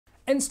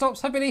End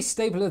stops have been a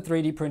staple of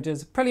 3D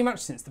printers pretty much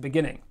since the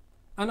beginning,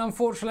 and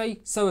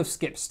unfortunately so have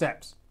skipped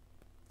steps.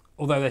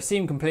 Although they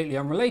seem completely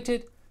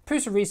unrelated,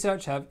 Prusa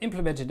Research have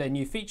implemented a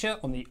new feature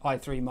on the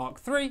i3 Mark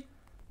III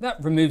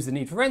that removes the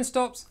need for end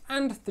stops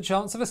and the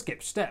chance of a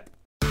skipped step.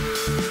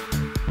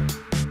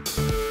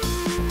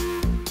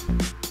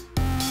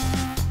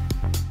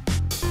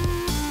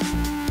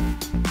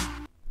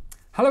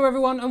 Hello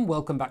everyone and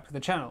welcome back to the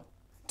channel.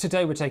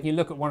 Today we're taking a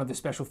look at one of the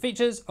special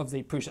features of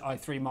the Prusa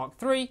i3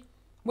 Mark III.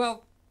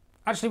 Well,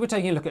 actually we're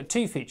taking a look at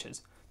two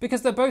features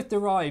because they're both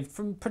derived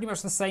from pretty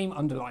much the same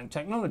underlying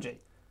technology.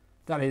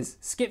 That is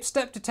skip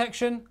step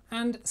detection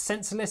and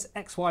sensorless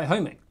XY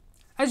homing.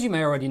 As you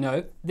may already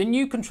know, the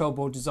new control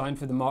board designed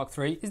for the Mark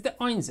III is the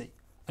Einsy,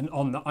 and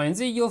on the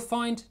Einsy you'll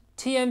find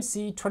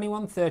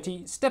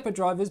TMC2130 stepper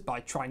drivers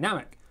by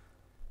Trinamic.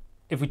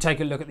 If we take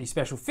a look at the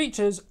special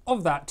features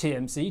of that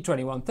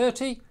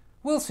TMC2130,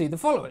 we'll see the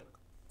following: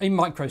 a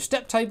micro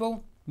step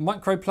table,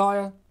 micro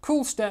plier,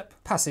 cool step,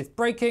 passive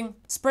braking,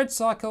 spread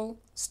cycle,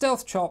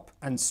 stealth chop,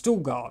 and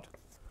Stallguard.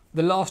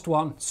 The last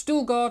one,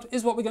 Stallguard,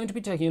 is what we're going to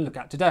be taking a look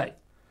at today,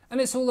 and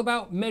it's all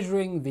about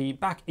measuring the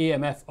back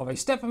EMF of a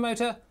stepper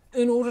motor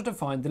in order to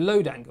find the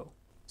load angle.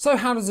 So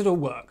how does it all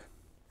work?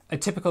 A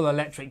typical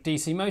electric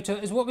DC motor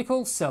is what we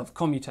call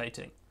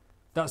self-commutating.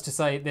 That's to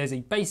say there's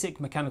a basic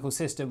mechanical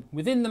system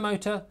within the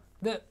motor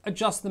that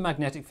adjusts the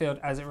magnetic field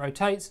as it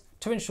rotates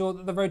to ensure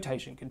that the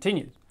rotation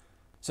continues.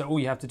 So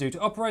all you have to do to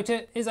operate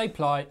it is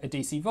apply a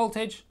DC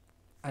voltage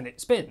and it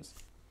spins.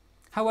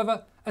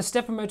 However, a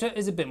stepper motor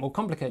is a bit more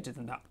complicated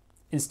than that.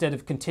 Instead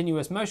of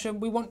continuous motion,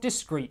 we want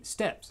discrete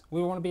steps.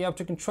 We want to be able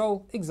to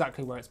control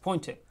exactly where it's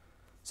pointing.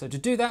 So to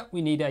do that,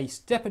 we need a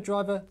stepper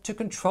driver to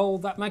control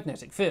that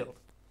magnetic field.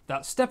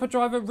 That stepper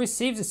driver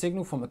receives a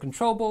signal from the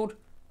control board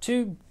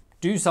to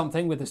do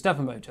something with the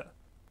stepper motor.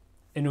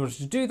 In order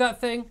to do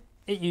that thing,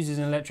 it uses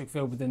an electric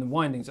field within the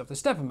windings of the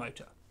stepper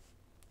motor.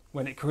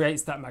 When it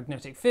creates that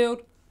magnetic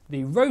field,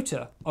 the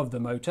rotor of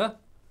the motor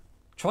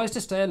tries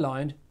to stay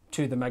aligned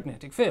to the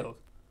magnetic field.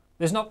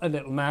 There's not a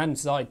little man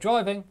inside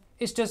driving,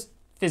 it's just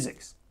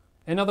physics.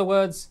 In other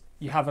words,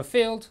 you have a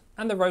field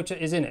and the rotor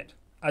is in it.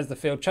 As the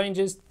field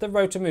changes, the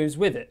rotor moves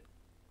with it.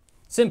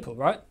 Simple,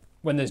 right?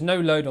 When there's no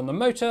load on the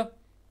motor,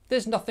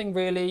 there's nothing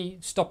really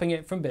stopping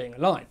it from being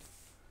aligned.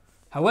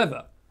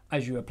 However,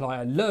 as you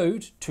apply a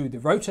load to the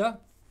rotor,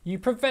 you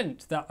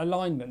prevent that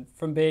alignment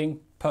from being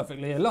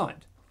perfectly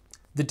aligned.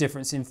 The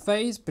difference in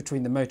phase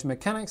between the motor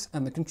mechanics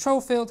and the control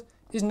field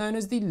is known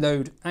as the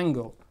load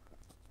angle.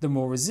 The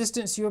more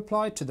resistance you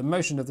apply to the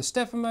motion of the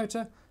stepper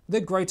motor, the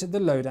greater the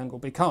load angle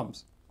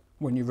becomes.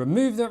 When you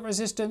remove that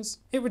resistance,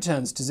 it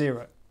returns to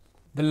zero.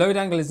 The load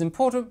angle is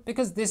important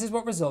because this is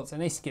what results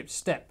in a skipped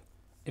step.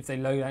 If the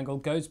load angle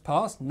goes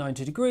past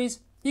 90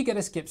 degrees, you get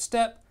a skipped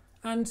step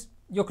and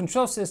your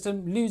control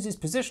system loses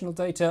positional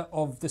data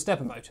of the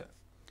stepper motor.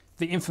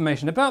 The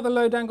information about the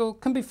load angle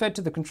can be fed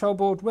to the control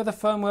board where the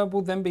firmware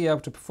will then be able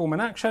to perform an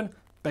action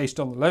based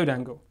on the load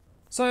angle.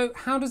 So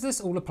how does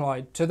this all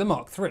apply to the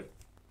Mark III?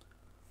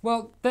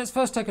 Well, let's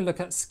first take a look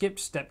at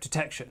skipped step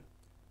detection.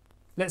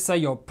 Let's say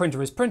your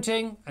printer is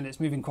printing and it's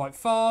moving quite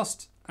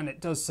fast and it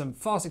does some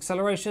fast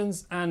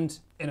accelerations, and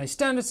in a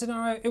standard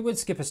scenario it would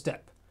skip a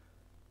step.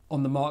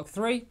 On the Mark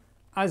III,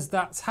 as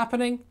that's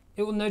happening,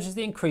 it will notice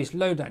the increased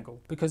load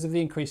angle because of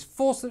the increased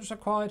force that's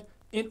required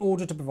in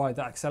order to provide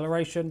that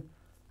acceleration.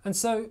 And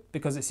so,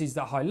 because it sees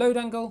that high load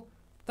angle,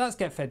 that's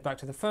get fed back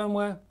to the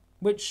firmware,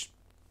 which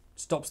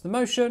stops the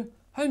motion,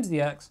 homes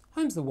the X,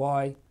 homes the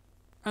Y,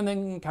 and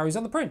then carries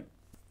on the print.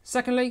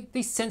 Secondly,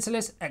 the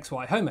sensorless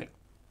XY homing.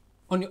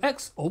 On your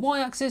X or Y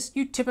axis,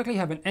 you typically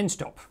have an end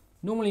stop,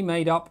 normally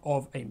made up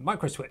of a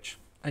micro switch.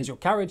 As your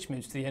carriage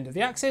moves to the end of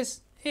the axis,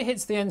 it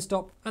hits the end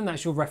stop, and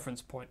that's your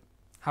reference point.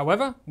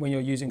 However, when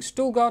you're using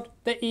Stallguard,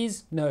 there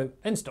is no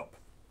end stop.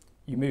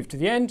 You move to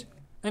the end,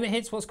 and it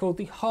hits what's called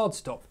the hard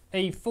stop,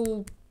 a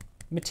full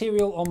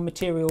material on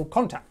material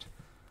contact.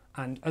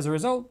 And as a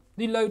result,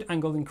 the load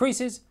angle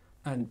increases,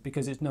 and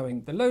because it's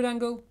knowing the load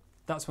angle,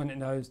 that's when it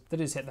knows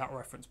that it's hit that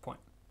reference point.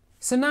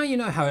 So now you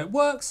know how it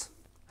works.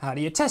 How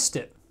do you test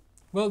it?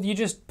 Well, you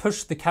just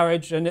push the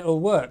carriage and it'll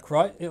work,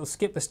 right? It'll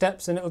skip the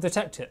steps and it'll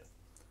detect it.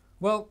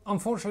 Well,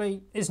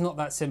 unfortunately, it's not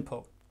that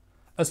simple.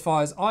 As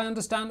far as I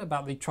understand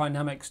about the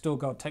Trinamic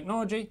Stallguard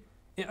technology,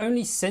 it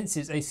only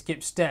senses a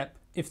skipped step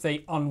if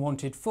the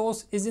unwanted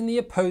force is in the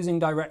opposing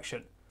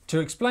direction. To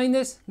explain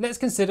this, let's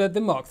consider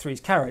the Mark III's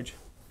carriage.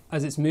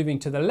 As it's moving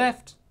to the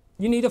left,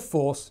 you need a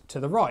force to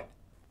the right.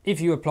 If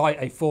you apply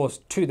a force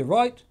to the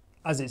right,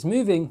 as it's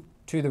moving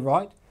to the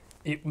right,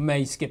 it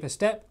may skip a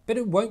step, but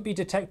it won't be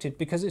detected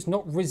because it's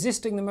not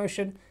resisting the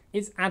motion,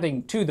 it's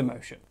adding to the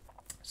motion.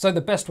 So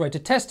the best way to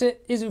test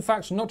it is in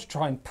fact not to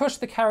try and push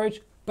the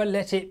carriage, but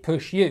let it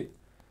push you.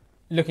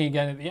 Looking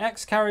again at the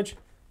X carriage,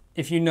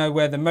 if you know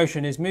where the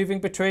motion is moving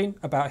between,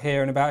 about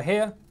here and about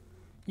here,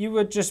 you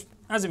would just,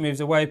 as it moves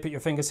away, put your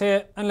fingers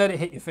here and let it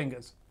hit your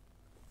fingers.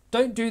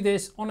 Don't do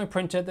this on a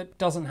printer that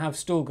doesn't have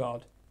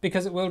Stallguard,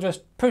 because it will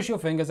just push your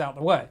fingers out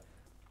the way.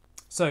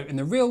 So in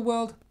the real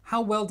world,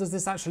 how well does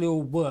this actually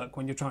all work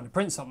when you're trying to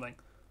print something?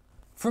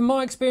 From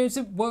my experience,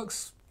 it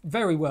works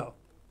very well.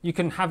 You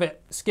can have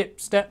it skip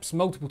steps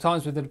multiple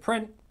times within a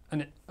print,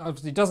 and it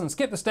obviously doesn't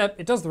skip the step,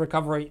 it does the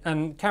recovery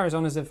and carries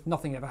on as if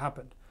nothing ever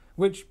happened,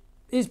 which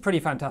is pretty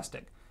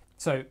fantastic.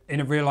 So in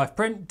a real life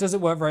print, does it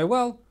work very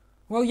well?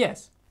 Well,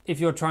 yes. If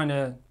you're trying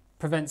to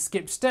prevent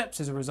skipped steps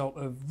as a result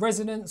of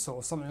resonance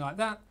or something like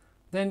that,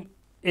 then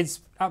it's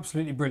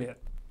absolutely brilliant.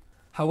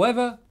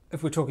 However,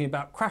 if we're talking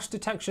about crash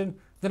detection,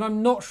 then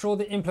I'm not sure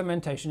the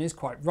implementation is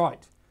quite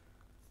right.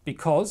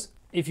 Because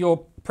if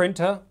your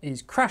printer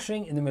is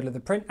crashing in the middle of the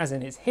print, as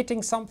in it's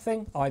hitting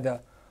something,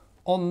 either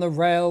on the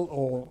rail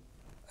or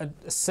a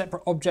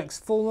separate object's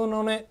fallen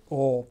on it,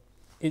 or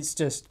it's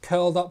just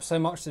curled up so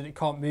much that it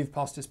can't move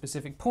past a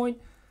specific point,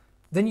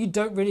 then you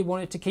don't really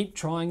want it to keep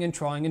trying and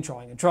trying and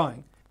trying and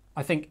trying.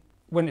 I think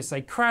when it's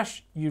a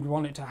crash, you'd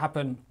want it to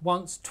happen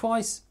once,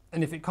 twice,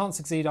 and if it can't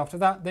succeed after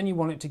that, then you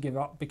want it to give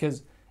up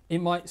because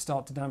it might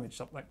start to damage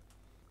something.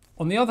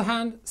 On the other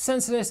hand,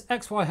 sensorless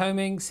XY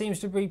homing seems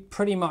to be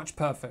pretty much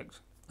perfect.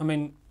 I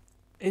mean,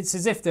 it's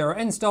as if there are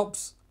end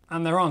stops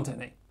and there aren't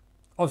any.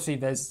 Obviously,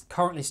 there's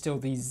currently still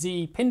the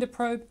Z Pinder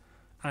probe,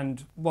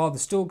 and while the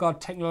Stallguard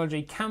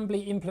technology can be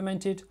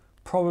implemented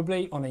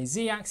probably on a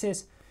Z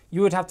axis,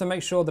 you would have to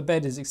make sure the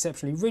bed is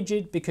exceptionally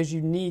rigid because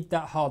you need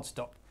that hard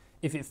stop.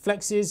 If it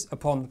flexes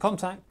upon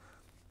contact,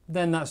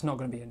 then that's not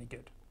going to be any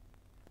good.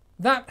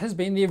 That has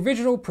been the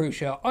original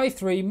Prusa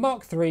i3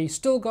 Mark III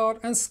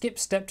Stallguard and skip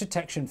step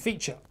detection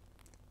feature.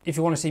 If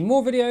you want to see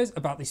more videos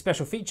about the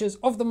special features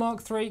of the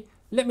Mark III,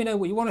 let me know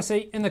what you want to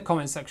see in the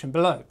comments section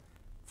below.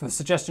 For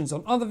suggestions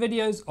on other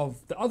videos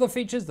of the other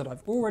features that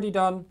I've already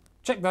done,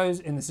 check those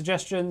in the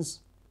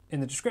suggestions,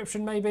 in the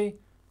description maybe.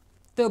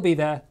 They'll be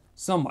there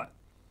somewhere.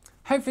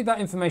 Hopefully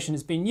that information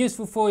has been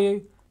useful for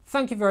you.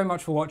 Thank you very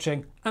much for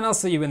watching, and I'll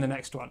see you in the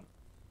next one.